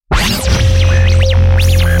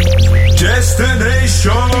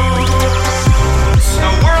Destination.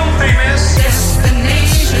 The world famous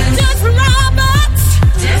Destination. Josh Roberts.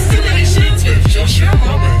 Destination with Joshua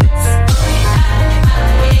Roberts.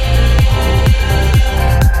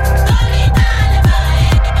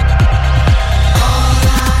 All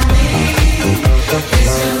I need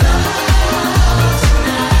is your love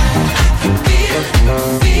tonight. Feel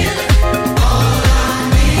it. All I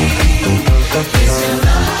need is your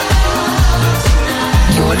love tonight.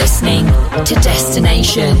 You're listening to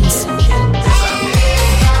Destinations.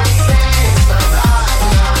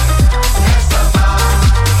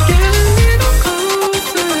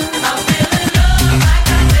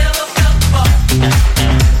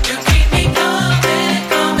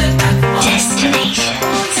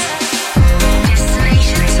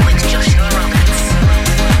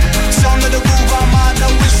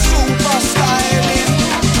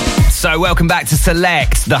 So welcome back to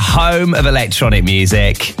Select, the home of electronic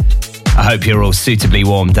music. I hope you're all suitably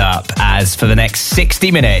warmed up, as for the next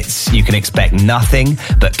 60 minutes, you can expect nothing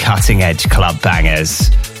but cutting-edge club bangers.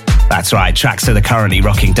 That's right, tracks that are currently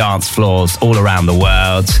rocking dance floors all around the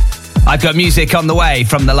world. I've got music on the way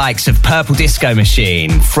from the likes of Purple Disco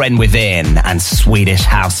Machine, Friend Within, and Swedish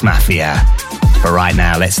House Mafia. But right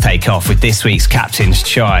now, let's take off with this week's Captain's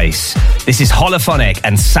Choice. This is Holophonic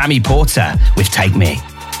and Sammy Porter with Take Me.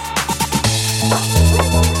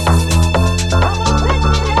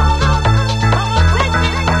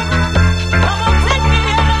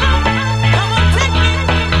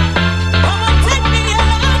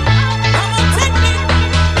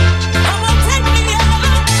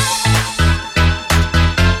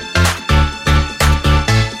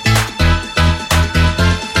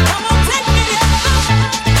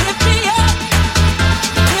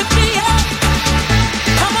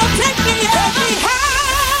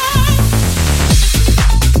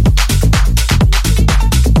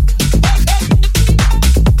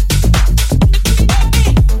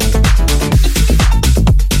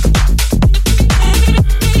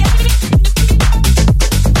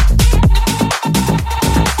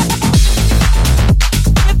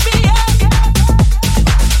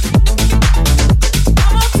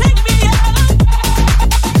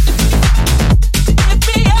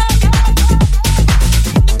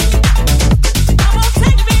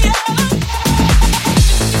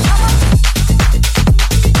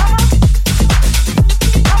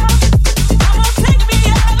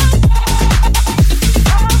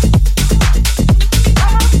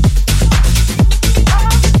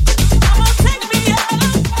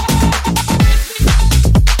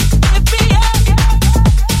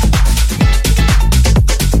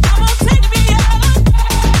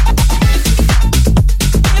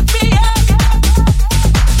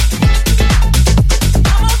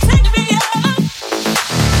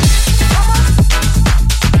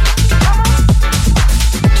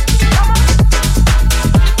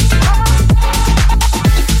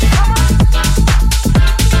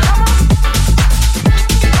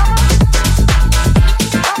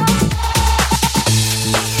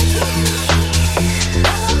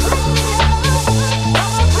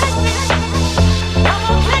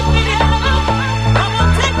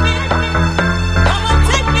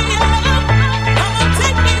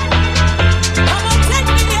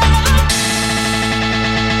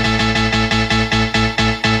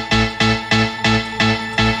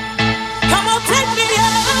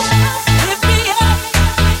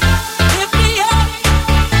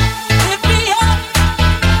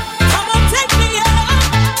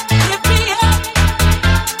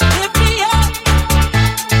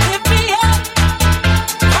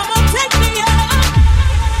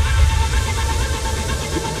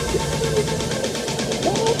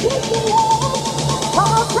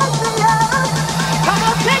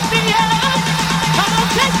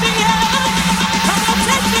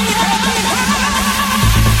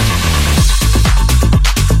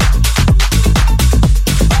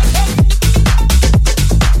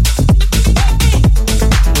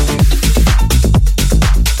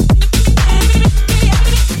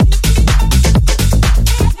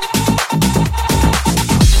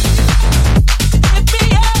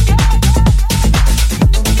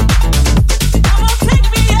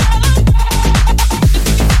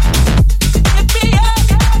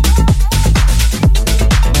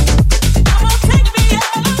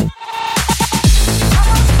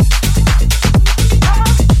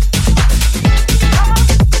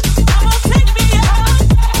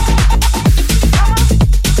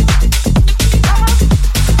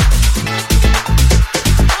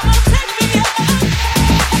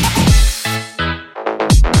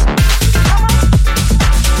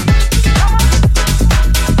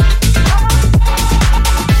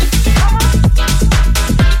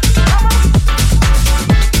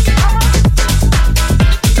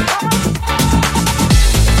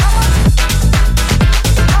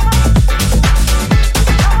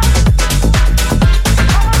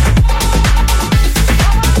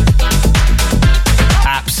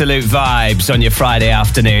 absolute vibes on your Friday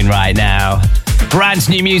afternoon right now. Brand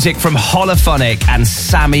new music from Holophonic and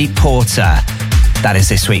Sammy Porter. That is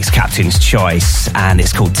this week's Captain's Choice, and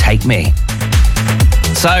it's called Take Me.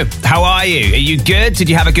 So, how are you? Are you good? Did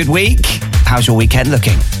you have a good week? How's your weekend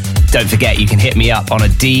looking? Don't forget, you can hit me up on a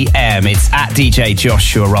DM. It's at DJ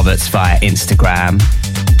Joshua Roberts via Instagram.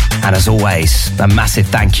 And as always, a massive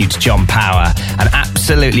thank you to John Power. An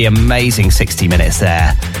absolutely amazing 60 minutes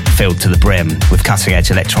there, filled to the brim with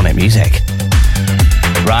cutting-edge electronic music.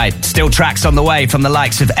 Right, still tracks on the way from the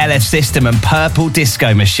likes of LF System and Purple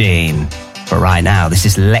Disco Machine. But right now, this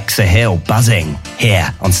is Lexa Hill buzzing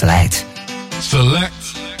here on Select. Select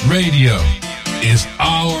Radio is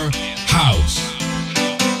our house.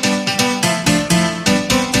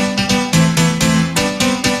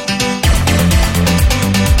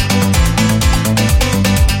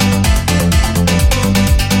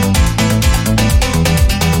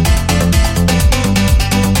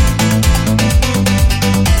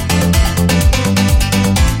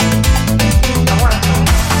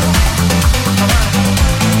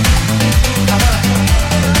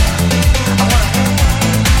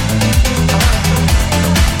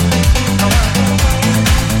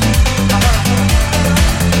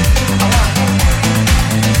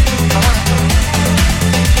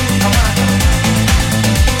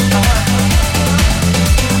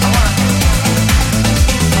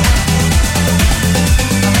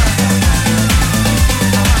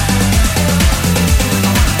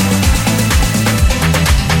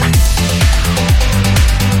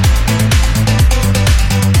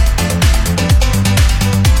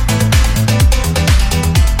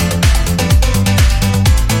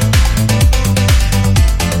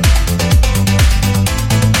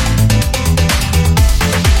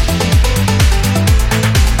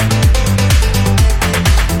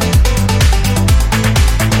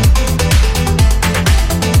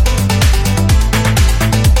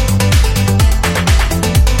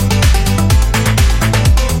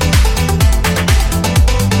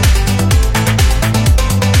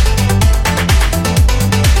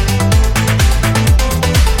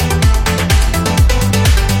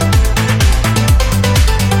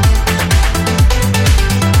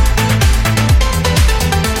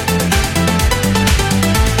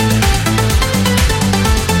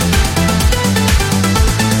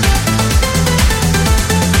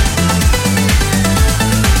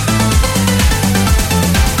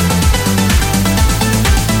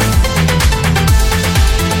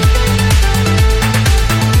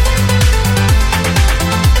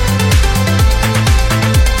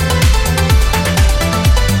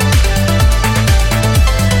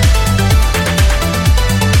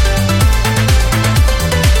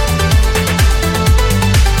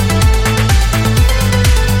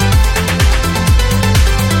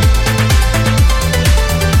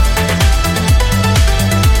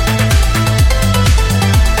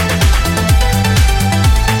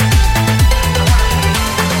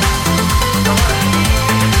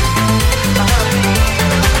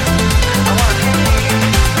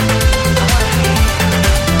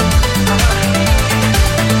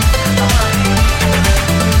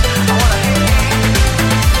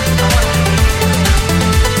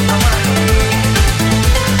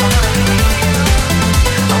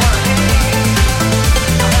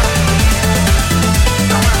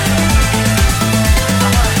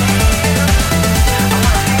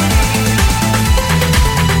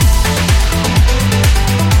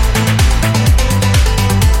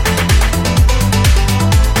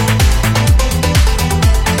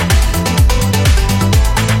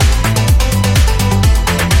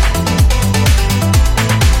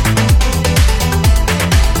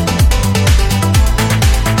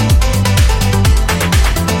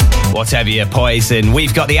 Whatever your poison,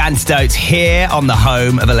 we've got the antidote here on the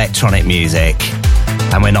home of electronic music.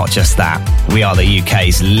 And we're not just that. We are the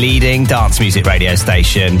UK's leading dance music radio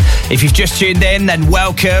station. If you've just tuned in, then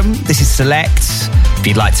welcome. This is Select. If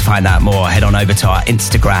you'd like to find out more, head on over to our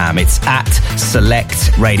Instagram. It's at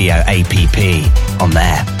Select Radio APP on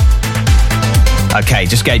there. Okay,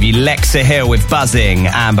 just gave you Lexa Hill with Buzzing,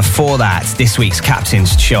 and before that, this week's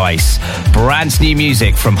Captain's Choice. Brand new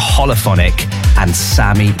music from Holophonic and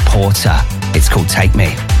Sammy Porter. It's called Take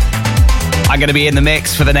Me. I'm going to be in the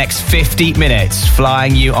mix for the next 50 minutes,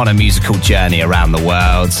 flying you on a musical journey around the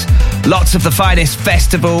world. Lots of the finest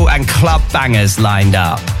festival and club bangers lined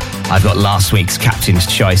up. I've got last week's Captain's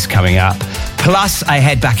Choice coming up. Plus, I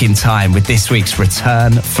head back in time with this week's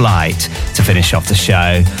Return Flight to finish off the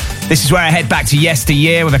show. This is where I head back to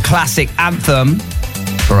yesteryear with a classic anthem.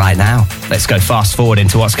 But right now, let's go fast forward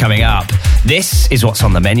into what's coming up. This is what's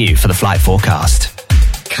on the menu for the flight forecast.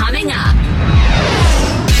 Coming up.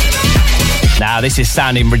 Now, this is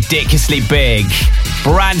sounding ridiculously big.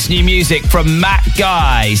 Brand new music from Matt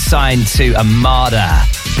Guy, signed to Armada.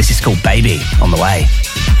 This is called Baby, on the way.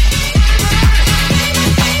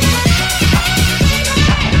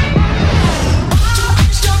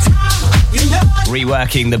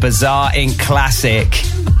 Reworking the Bizarre Inc. classic.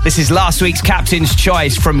 This is last week's Captain's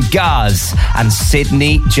Choice from Guz and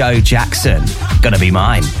Sydney Joe Jackson. Gonna Be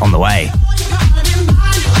Mine, on the way.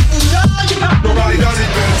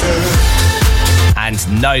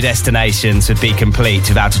 And no destinations would be complete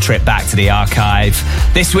without a trip back to the archive.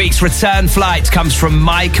 This week's return flight comes from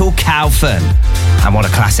Michael Kaufman. And what a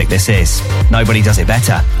classic this is. Nobody Does It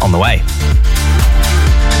Better, on the way.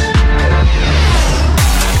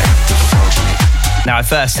 Now, I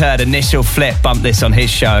first heard Initial Flip bump this on his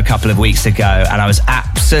show a couple of weeks ago, and I was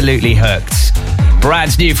absolutely hooked.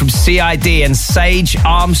 Brand new from CID and Sage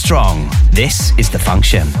Armstrong. This is The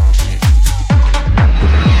Function.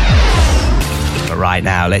 But right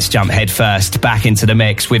now, let's jump headfirst back into the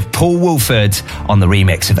mix with Paul Woolford on the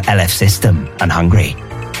remix of LF System and Hungry.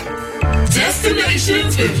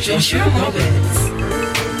 Destinations with Joshua Roberts.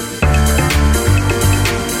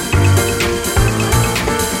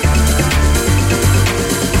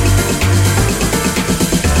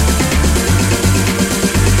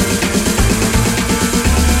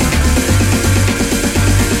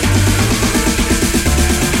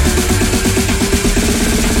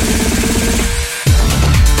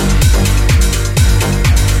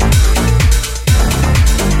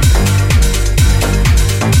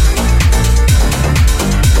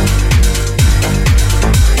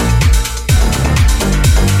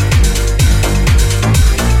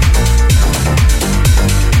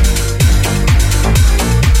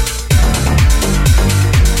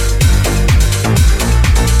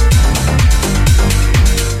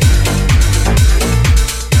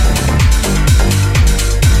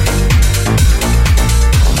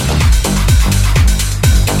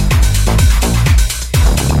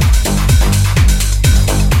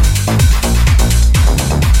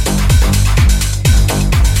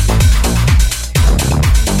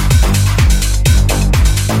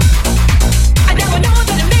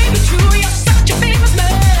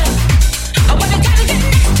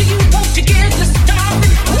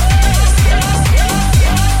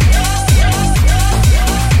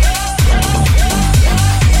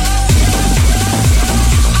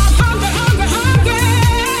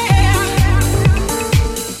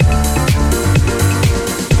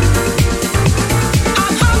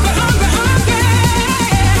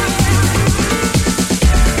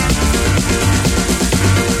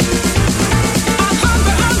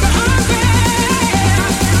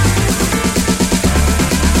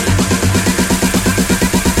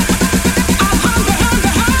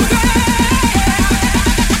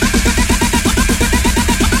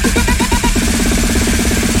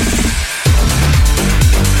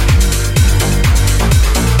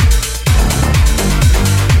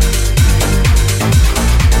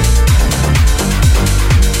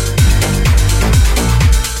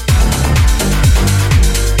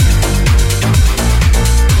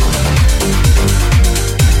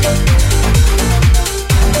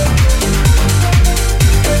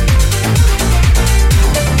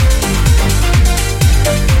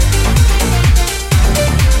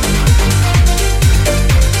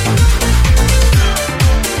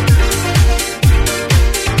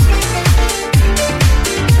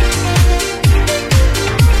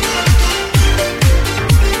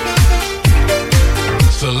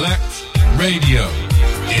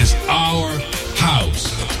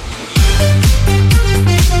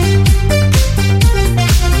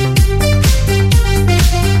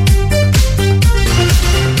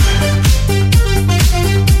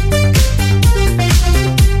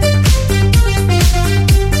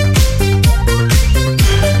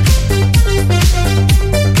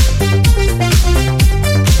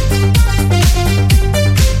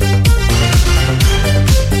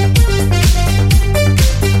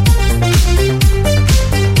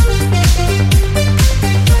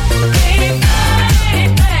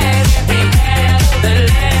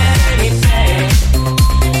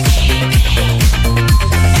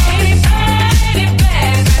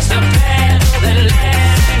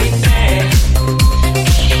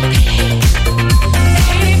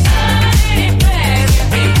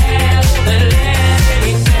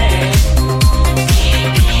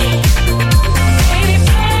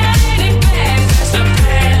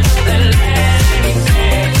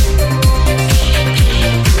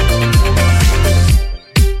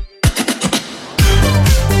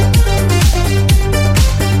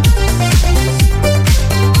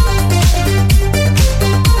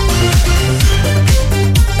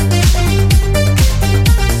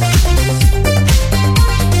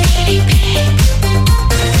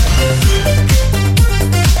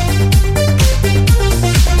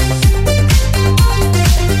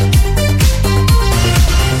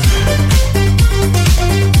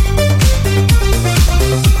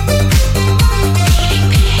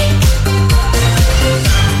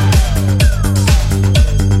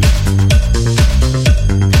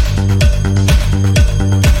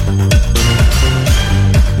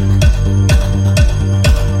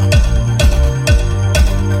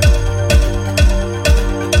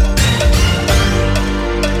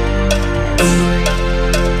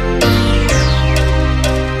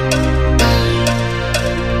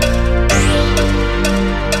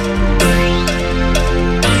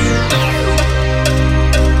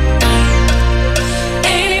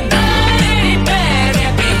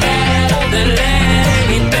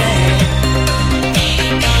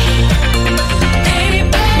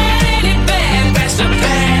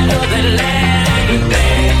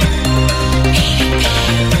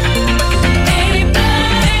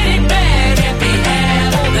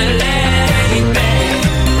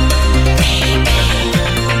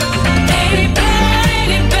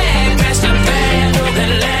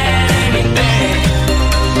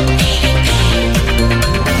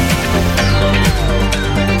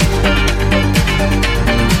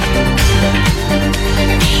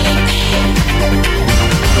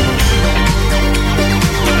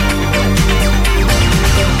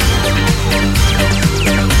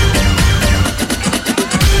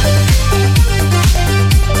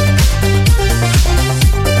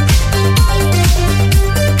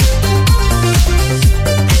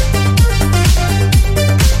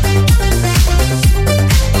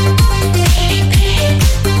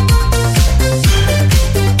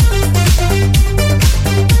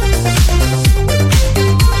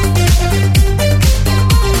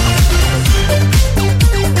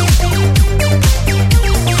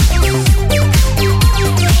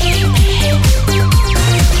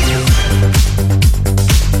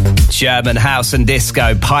 German house and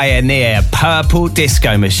disco pioneer Purple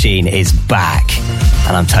Disco Machine is back,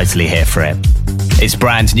 and I'm totally here for it. It's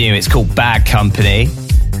brand new, it's called Bad Company.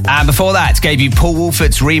 And before that, gave you Paul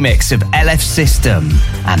Wolford's remix of LF System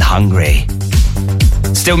and Hungry.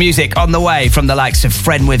 Still music on the way from the likes of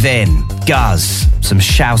Friend Within, Guz, some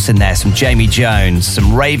Shouse in there, some Jamie Jones,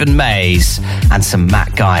 some Raven Mays, and some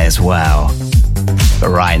Matt Guy as well. But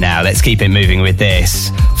right now, let's keep it moving with this.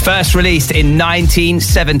 First released in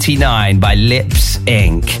 1979 by Lips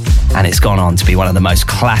Inc. And it's gone on to be one of the most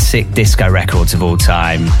classic disco records of all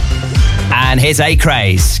time. And here's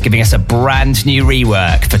A-Craze giving us a brand new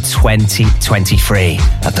rework for 2023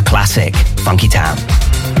 of the classic Funky Town.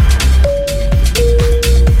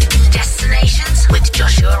 Destinations with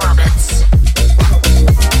Joshua Roberts.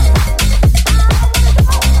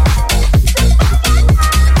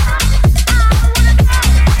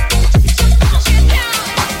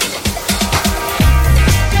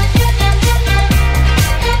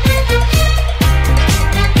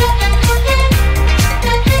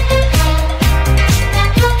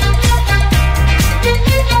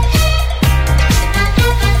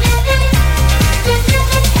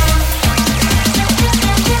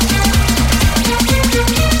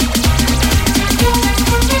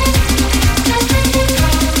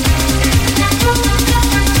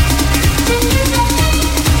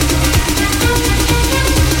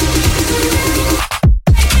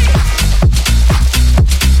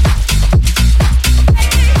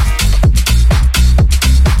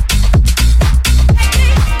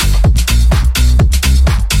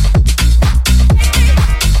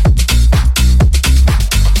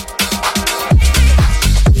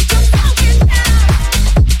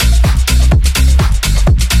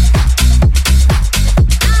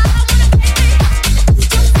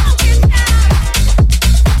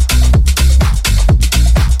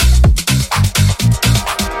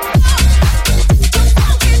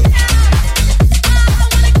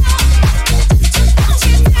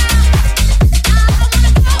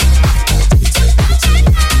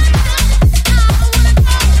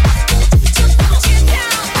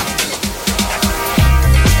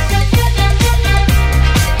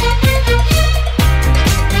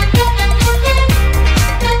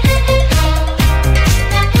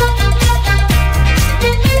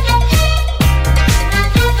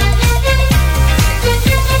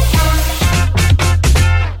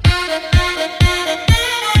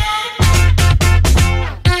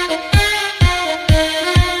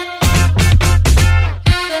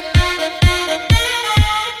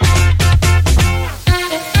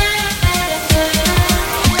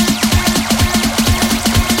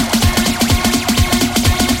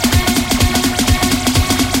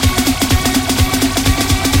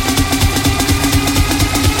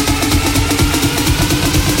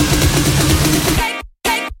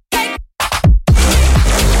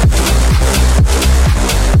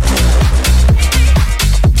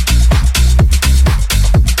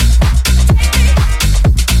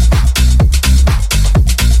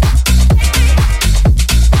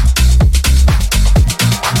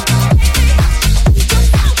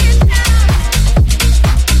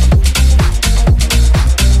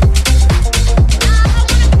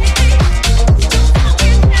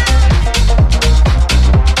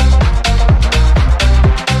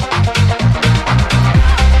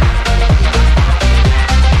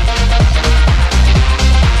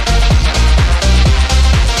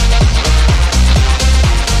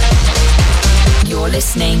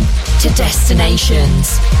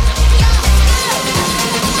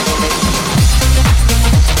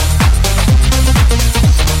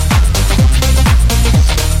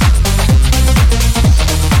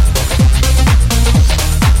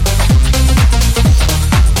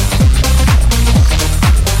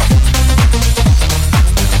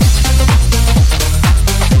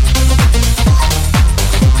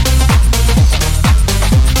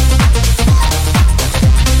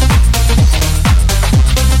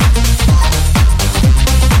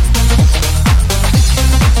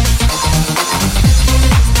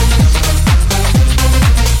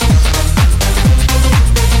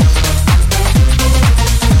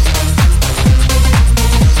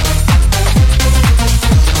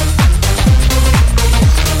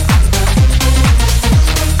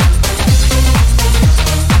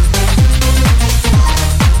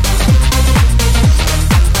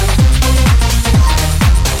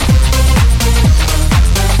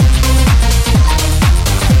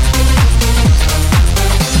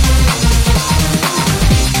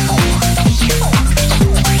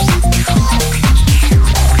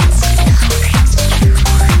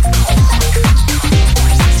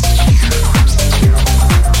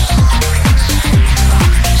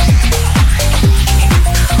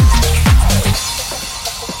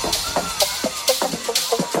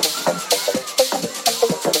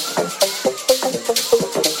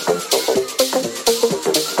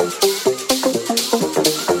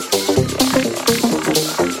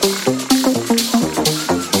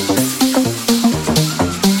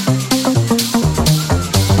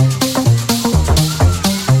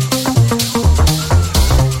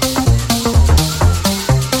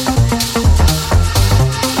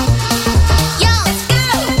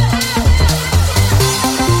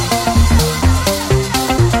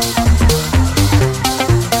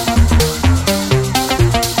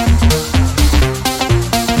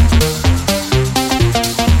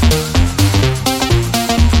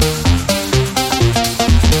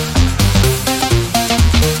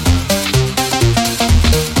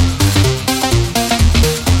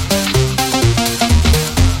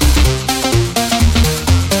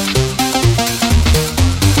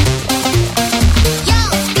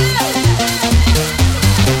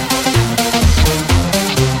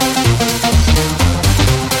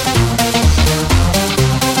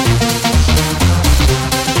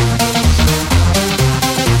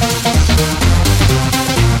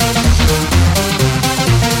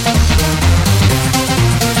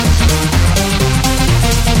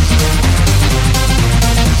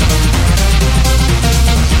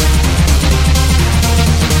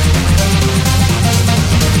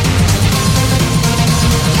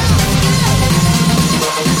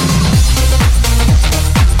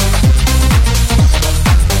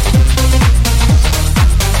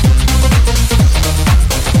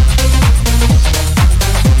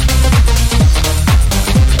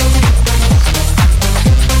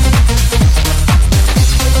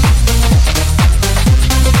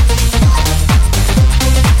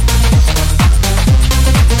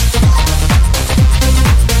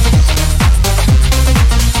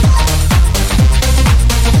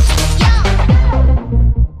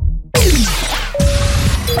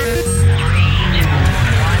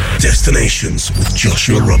 Destinations with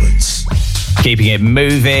Joshua Roberts. Keeping it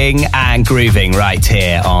moving and grooving right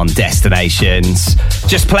here on Destinations.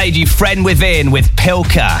 Just played you Friend Within with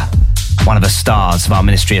Pilka, one of the stars of our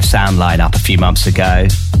Ministry of Sound lineup a few months ago.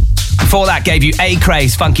 Before that gave you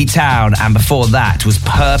A-Craze, Funky Town, and before that was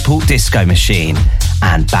Purple Disco Machine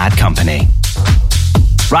and Bad Company.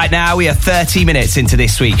 Right now we are 30 minutes into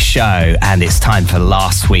this week's show and it's time for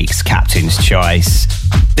last week's Captain's Choice.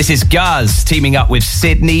 This is Guz teaming up with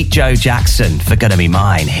Sydney Joe Jackson for Gonna Be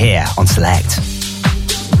Mine here on Select.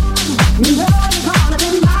 You know you're gonna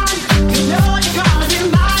be mine. You know you're gonna be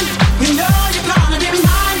mine. You know you're gonna be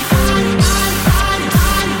mine.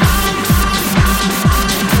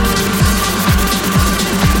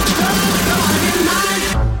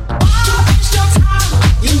 Waste your time.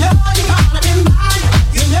 You know you're gonna be mine. You know you're gonna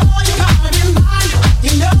be mine.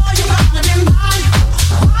 You know you're gonna be mine.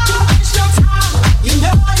 Waste your time. You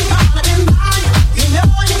know you're gonna be mine. You know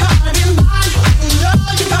you're gonna be mine. You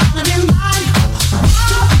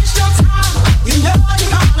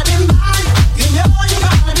know you're gonna be mine.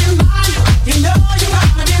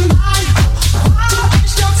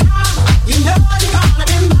 Waste your time. You know you're gonna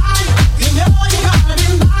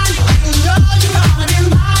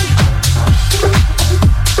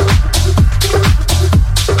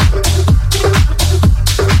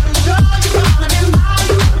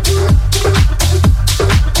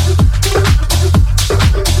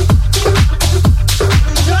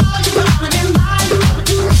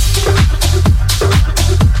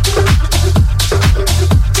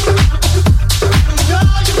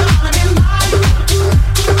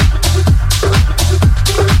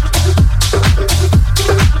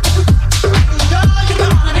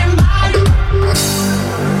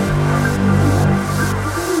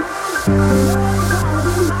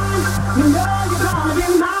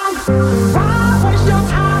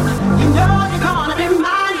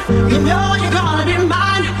mine. You know you're gonna be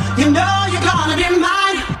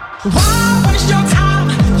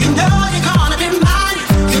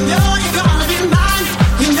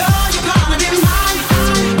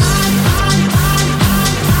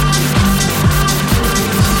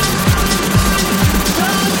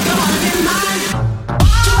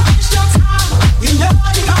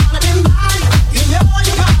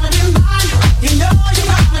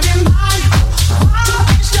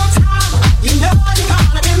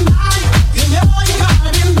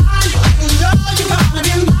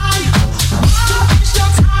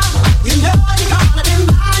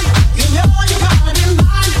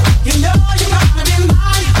You know you're gonna be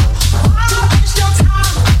mine. Waste your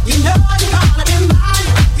time. You know you're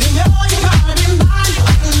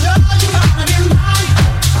gonna be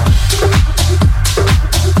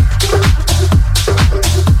mine.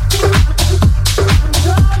 You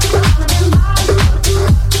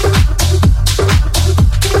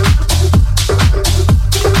know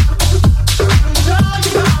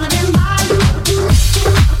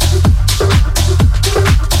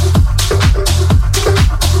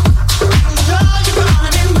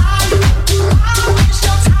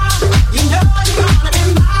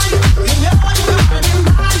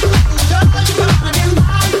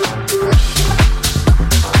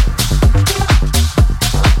gonna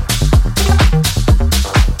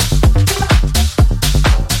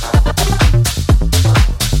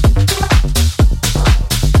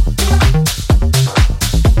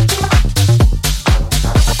be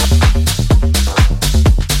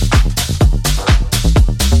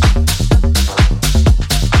mine. You know you're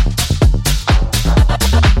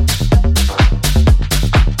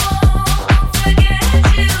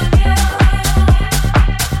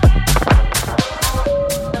gonna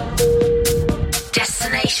be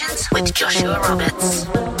mine. When you're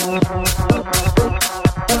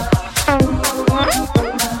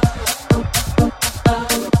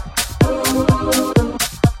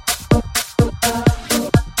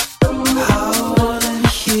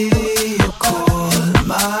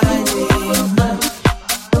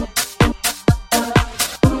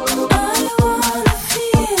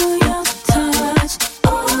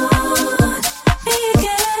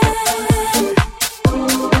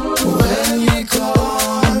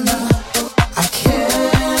gone, I can't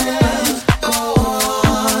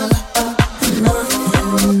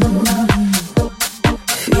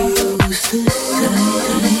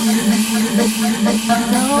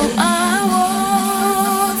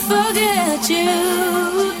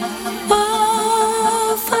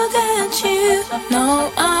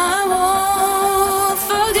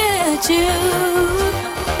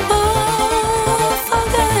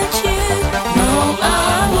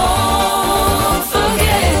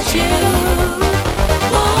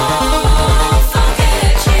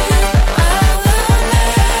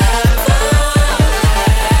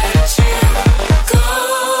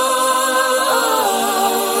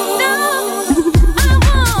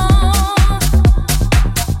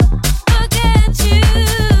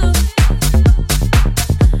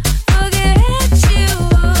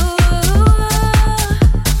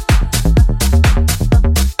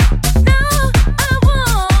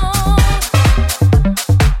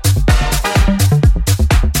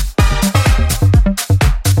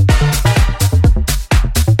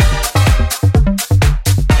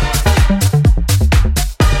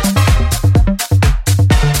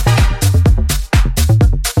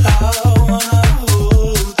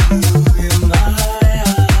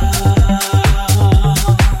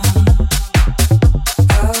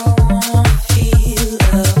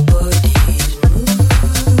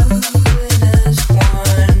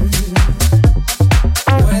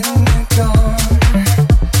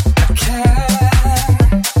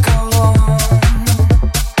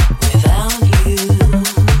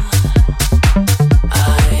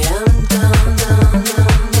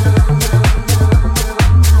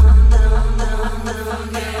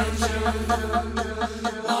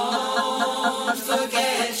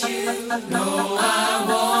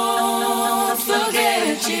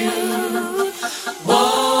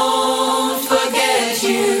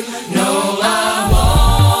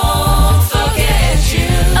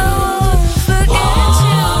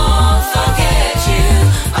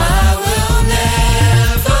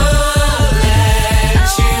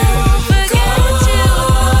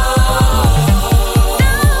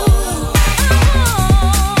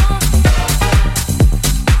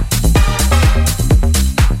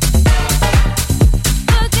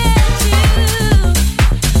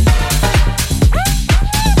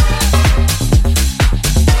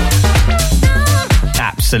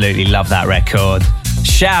Absolutely love that record.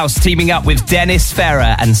 Shouse teaming up with Dennis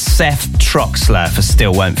Ferrer and Seth Troxler for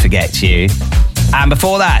Still Won't Forget You. And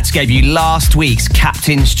before that, gave you last week's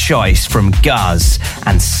Captain's Choice from Guz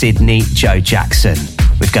and Sydney Joe Jackson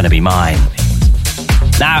with Gonna Be Mine.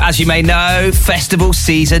 Now, as you may know, festival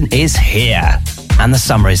season is here. And the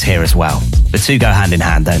summer is here as well. The two go hand in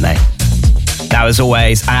hand, don't they? Now, as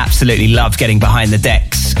always, I absolutely love getting behind the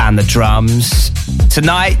decks and the drums.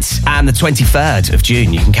 Tonight and the 23rd of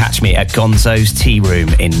June, you can catch me at Gonzo's Tea Room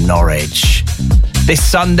in Norwich. This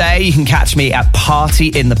Sunday, you can catch me at Party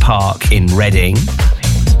in the Park in Reading.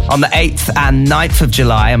 On the 8th and 9th of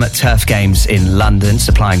July, I'm at Turf Games in London,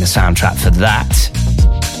 supplying the soundtrack for that.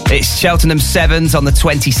 It's Cheltenham Sevens on the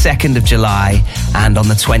 22nd of July, and on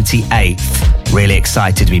the 28th, really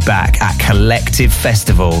excited to be back at Collective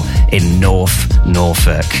Festival in North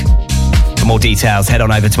Norfolk. For more details, head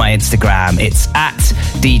on over to my Instagram. It's at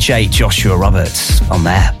DJ Joshua Roberts on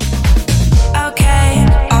there. Okay,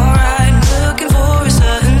 alright, looking for a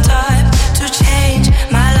certain type to change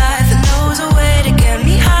my life and knows a way to get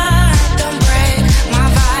me high. Don't break my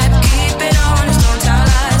vibe, keep it honest, don't tell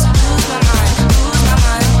lies. Lose my mind, lose my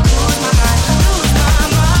mind, lose my mind, lose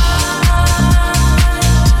my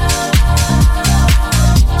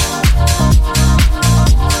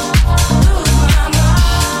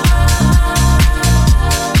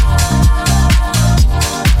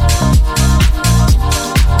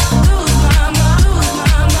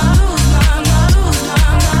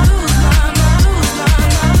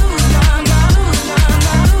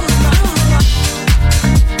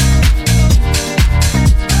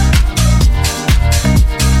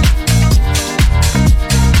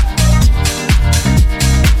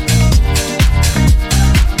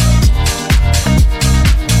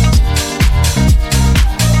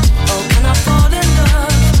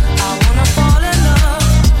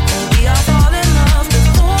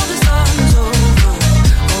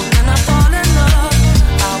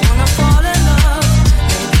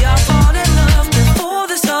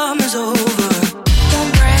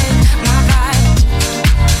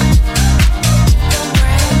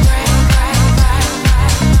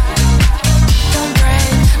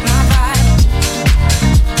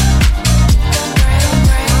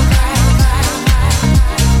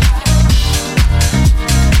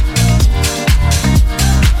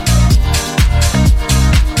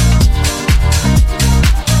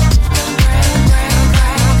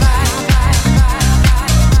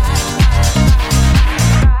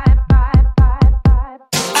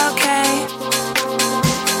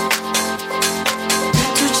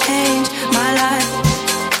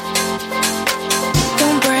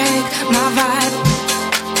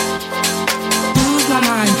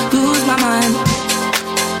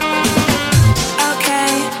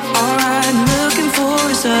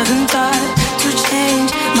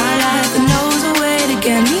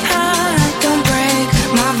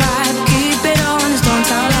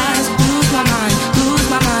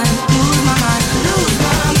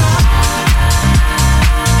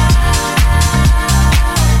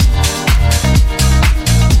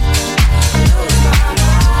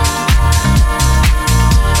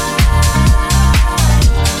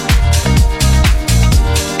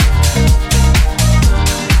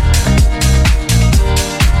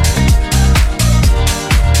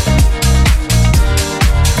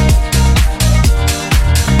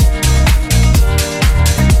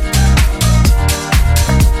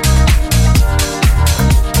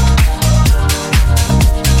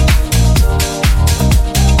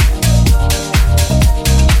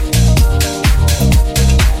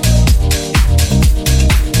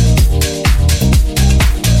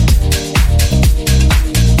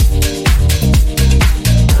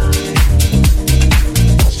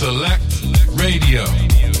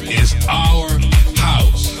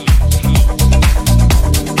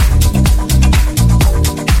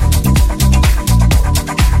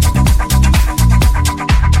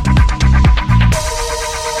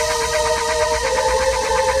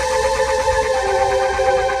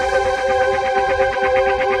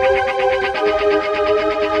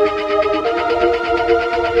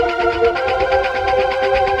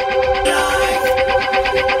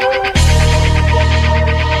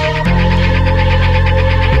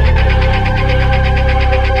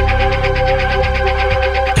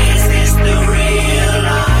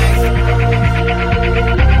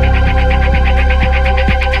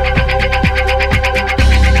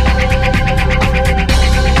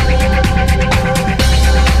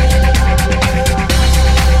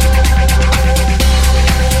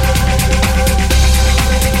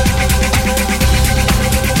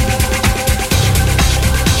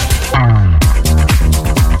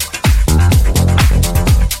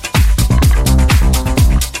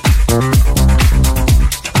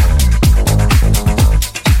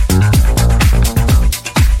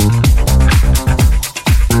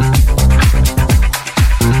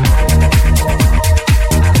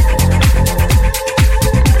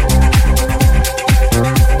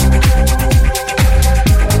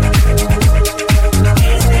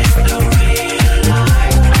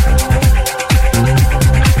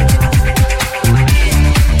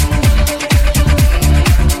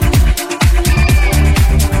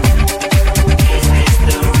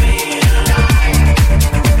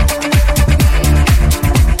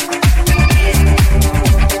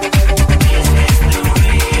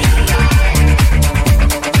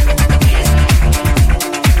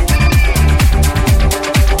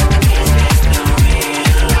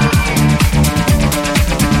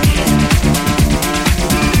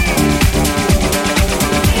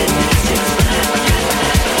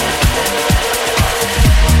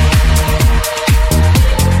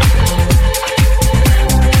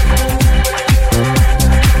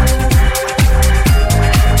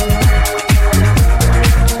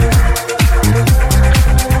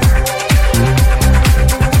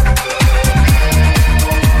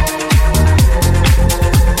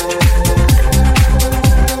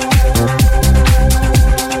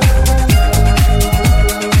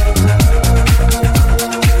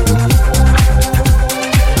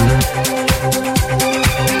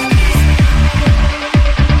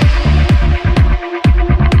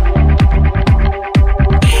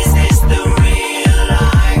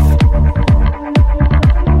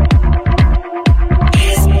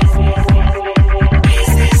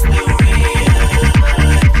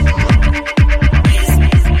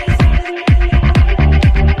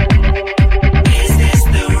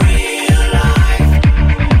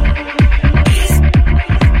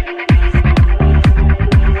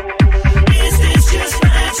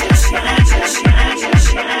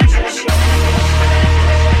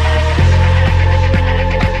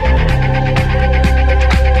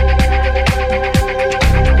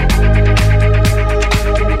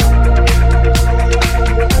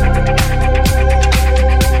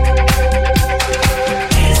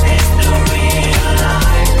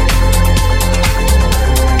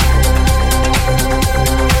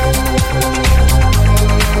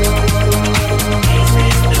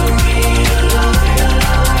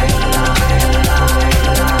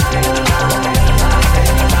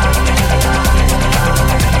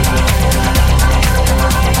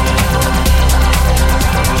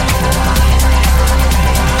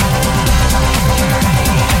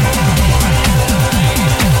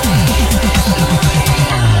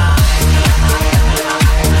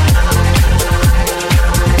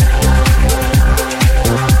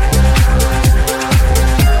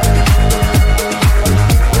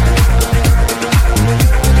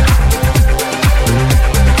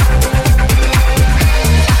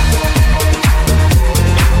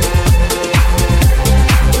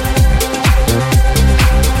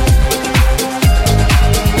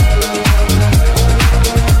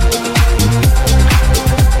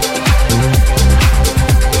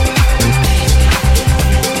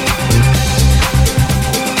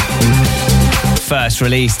House,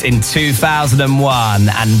 released in 2001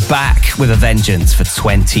 and back with a vengeance for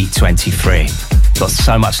 2023. Got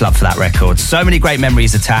so much love for that record. So many great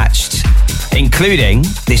memories attached, including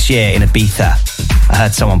this year in Ibiza. I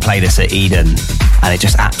heard someone play this at Eden and it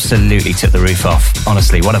just absolutely took the roof off.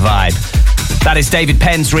 Honestly, what a vibe. That is David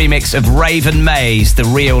Penn's remix of Raven Mays, The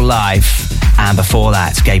Real Life. And before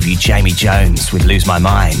that, gave you Jamie Jones with Lose My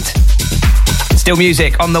Mind. Still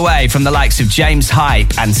music on the way from the likes of James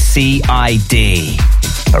Hype and CID.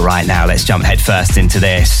 But right now, let's jump headfirst into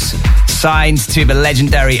this. Signed to the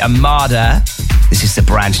legendary Armada, this is the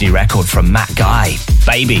brand new record from Matt Guy.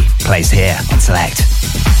 Baby plays here on Select.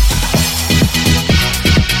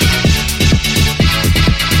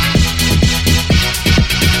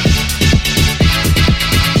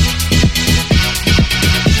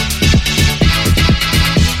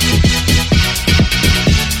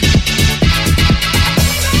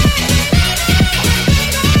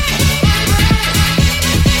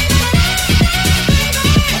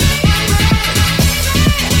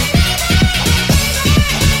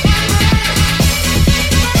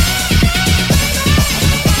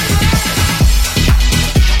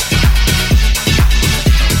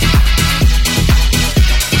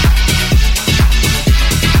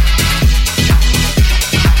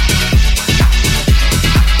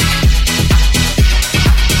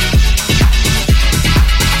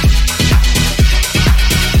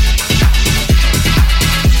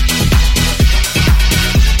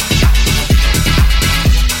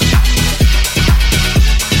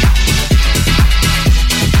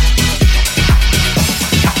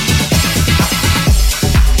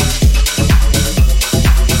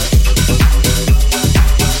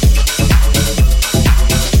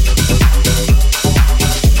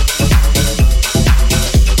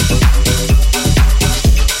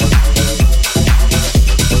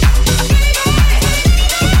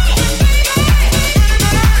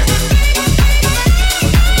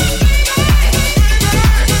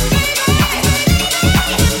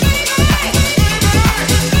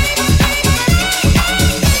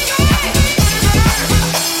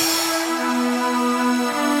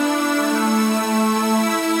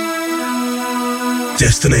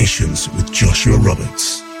 Destinations with Joshua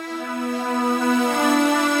Roberts.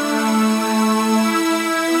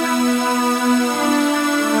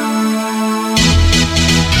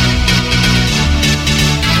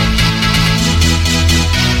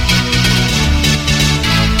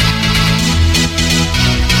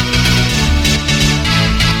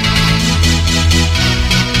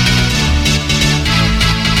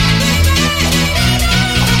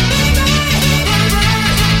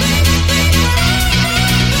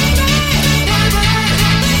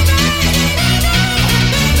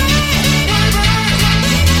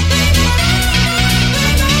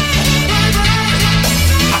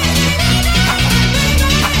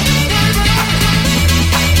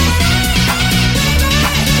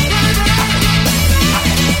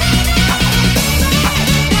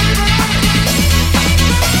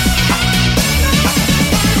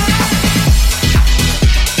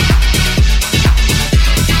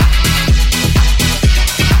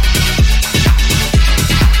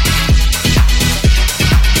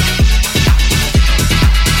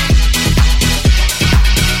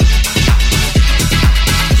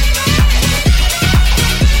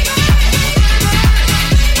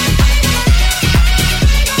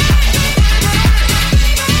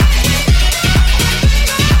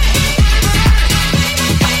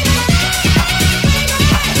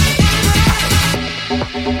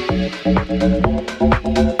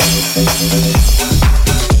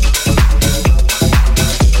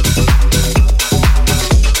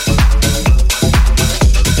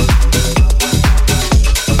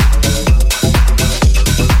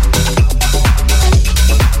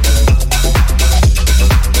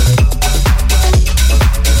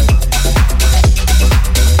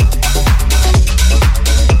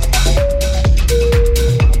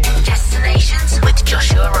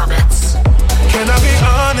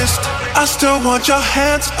 Want your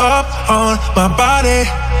hands up on my body.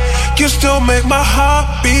 You still make my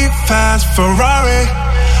heart beat fast. Ferrari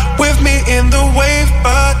with me in the wave,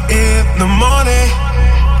 but in the morning.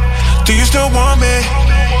 Do you still want me?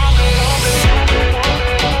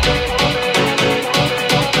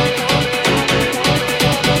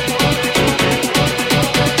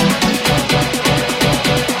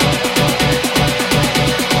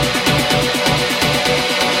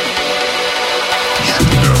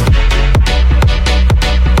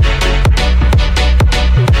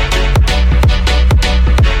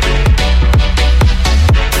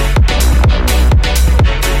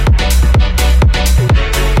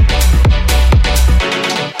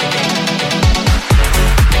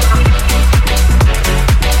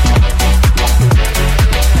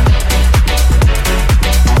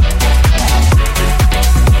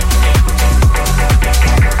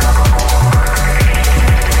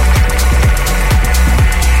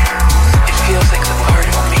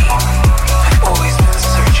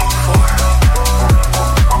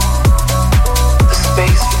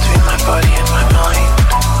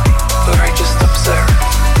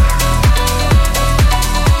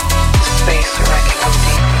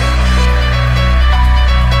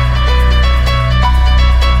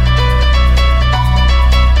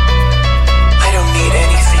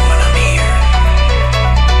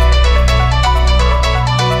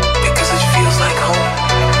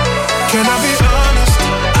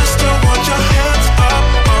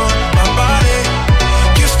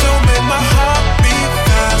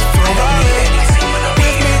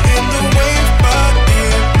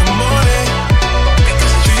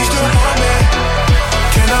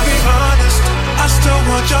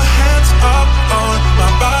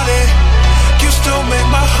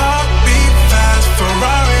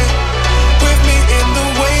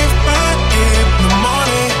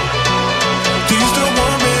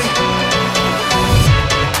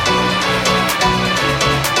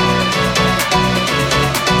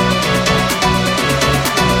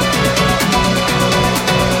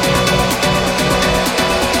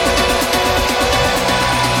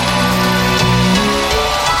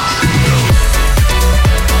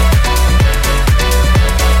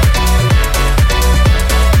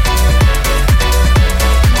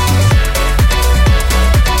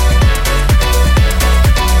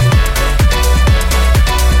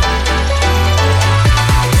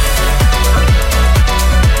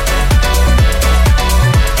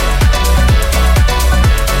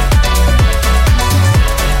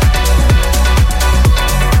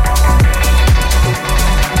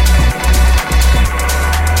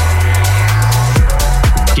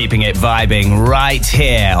 vibing right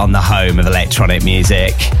here on the home of electronic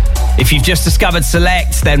music. If you've just discovered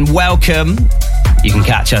Select, then welcome. You can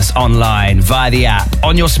catch us online via the app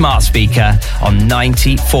on your smart speaker on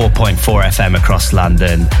 94.4 FM across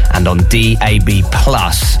London and on DAB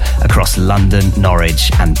Plus across London,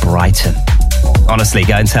 Norwich and Brighton. Honestly,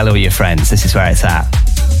 go and tell all your friends. This is where it's at.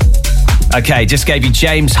 Okay, just gave you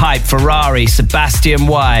James Hype, Ferrari, Sebastian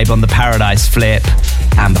Weib on the Paradise Flip.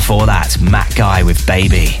 And before that, Matt Guy with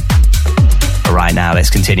Baby. But right now, let's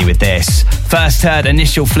continue with this. First heard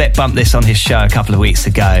Initial Flip bump this on his show a couple of weeks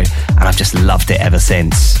ago, and I've just loved it ever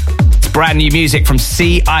since. It's brand new music from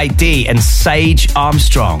CID and Sage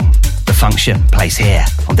Armstrong. The Function plays here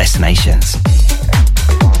on Destinations.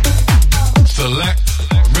 Select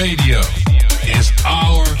Radio is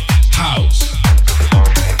our house.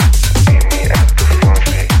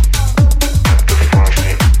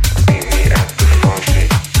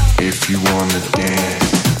 If you wanna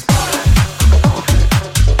dance,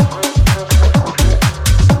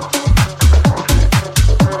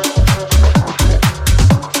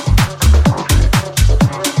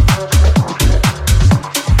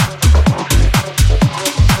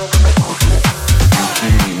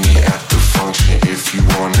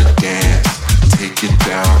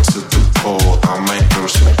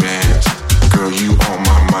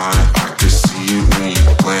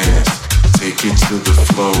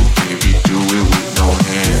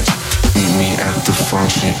 meet me at the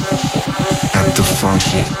function, at the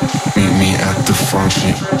function, meet me at the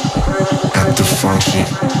function, at the function,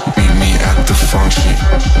 meet me at the function,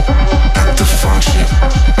 at the function,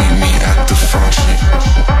 meet me at the function,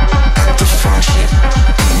 at the function,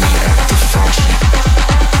 meet me at the function,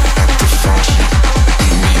 at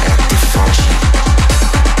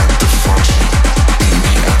the function, meet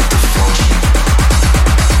me at the function.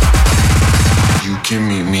 You can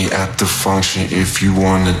meet me at the function if you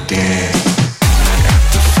wanna dance. Dance.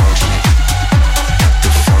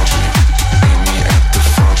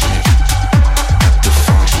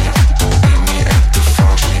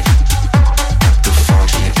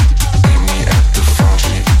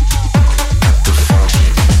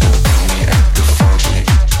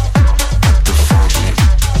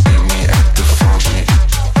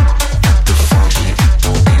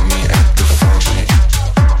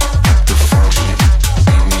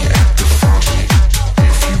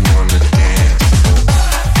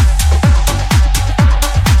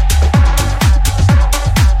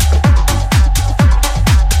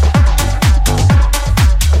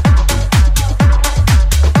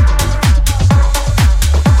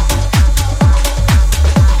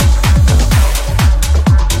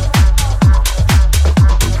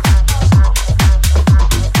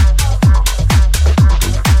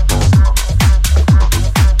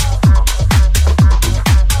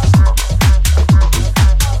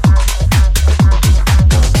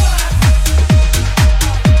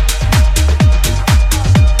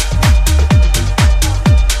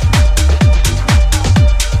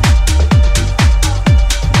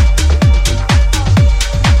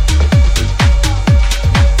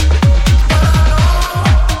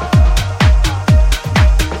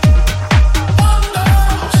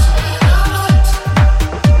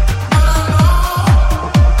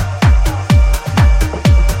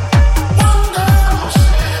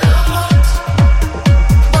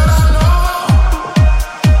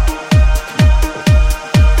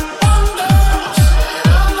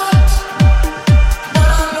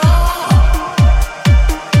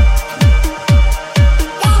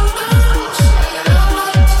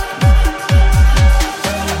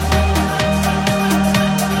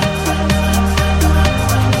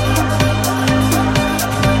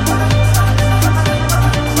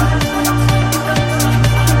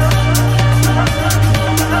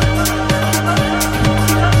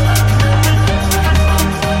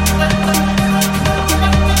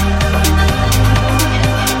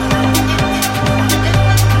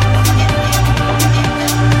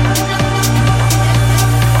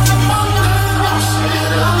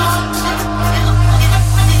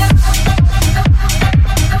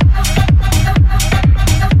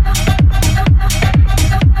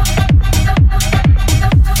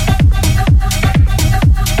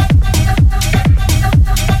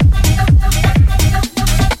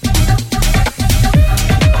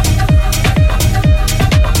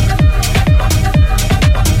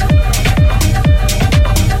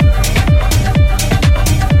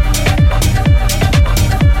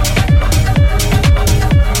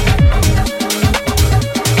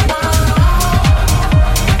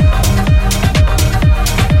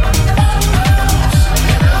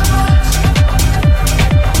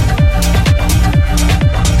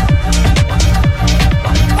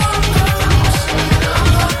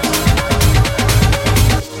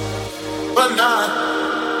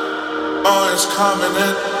 it's coming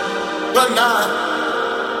in, but not.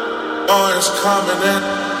 Oh, it's coming in,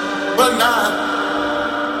 but not.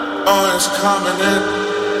 Oh, it's coming in,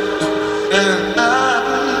 and not.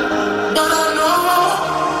 But I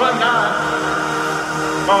know, but not.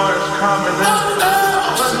 Oh, it's coming in,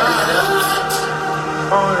 but not.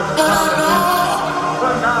 Oh, it's coming in,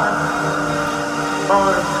 but not.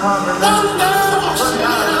 Oh, it's coming in, but not.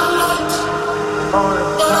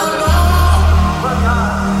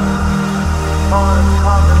 Oh, it's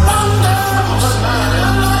coming in.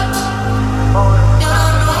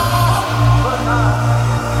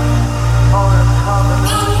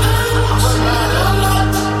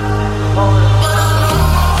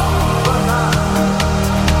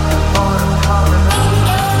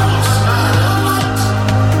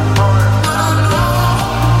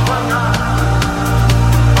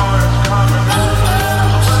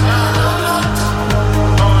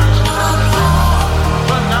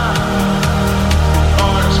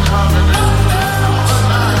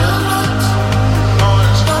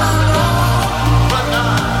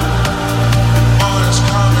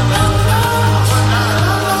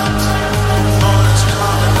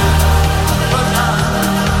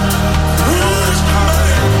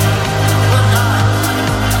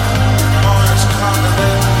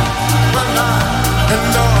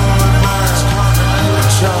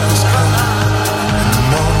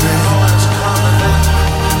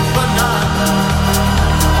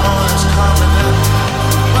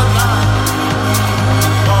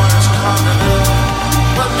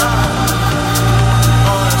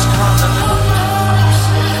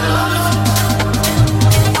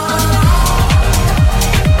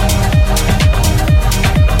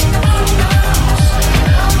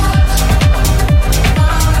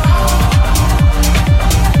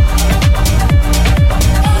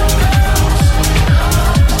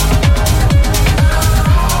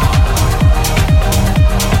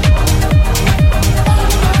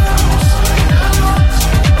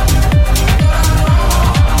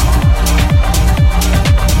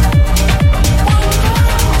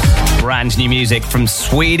 New music from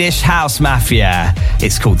Swedish House Mafia.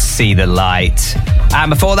 It's called See the Light. And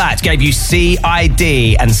before that, gave you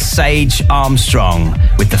CID and Sage Armstrong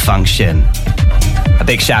with The Function. A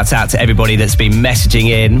big shout out to everybody that's been messaging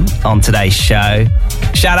in on today's show.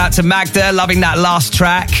 Shout out to Magda, loving that last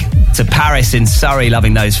track. To Paris in Surrey,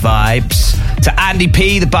 loving those vibes. To Andy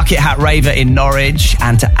P, the Bucket Hat Raver in Norwich.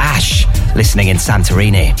 And to Ash, listening in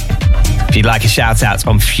Santorini. If you'd like a shout out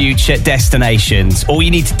on future destinations, all you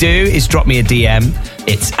need to do is drop me a DM.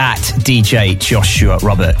 It's at DJ Joshua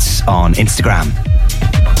Roberts on Instagram.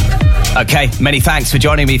 Okay, many thanks for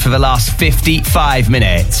joining me for the last 55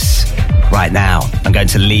 minutes. Right now, I'm going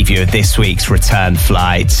to leave you with this week's return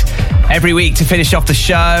flight. Every week to finish off the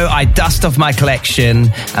show, I dust off my collection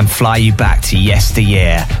and fly you back to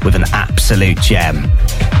yesteryear with an absolute gem.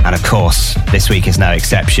 And of course, this week is no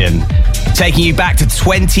exception. Taking you back to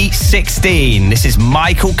 2016, this is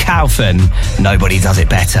Michael Kaufman. Nobody does it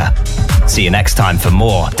better. See you next time for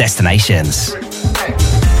more Destinations.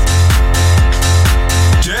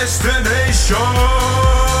 Destinations.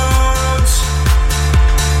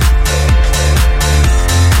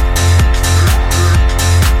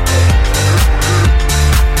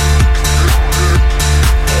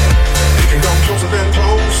 It can come closer than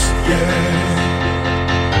close, yeah.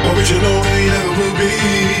 Original they never will be.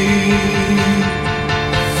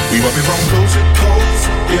 We might be from coast to coast,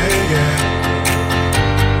 yeah, yeah.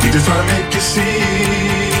 We just try to make you see.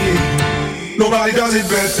 Nobody does it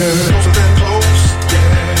better. Closer than close,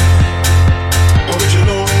 yeah.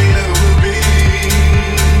 Original they never will be.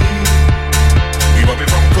 We might be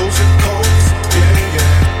from coast to coast, yeah,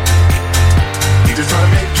 yeah. We just try to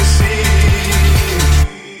make you see.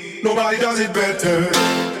 Nobody does it better.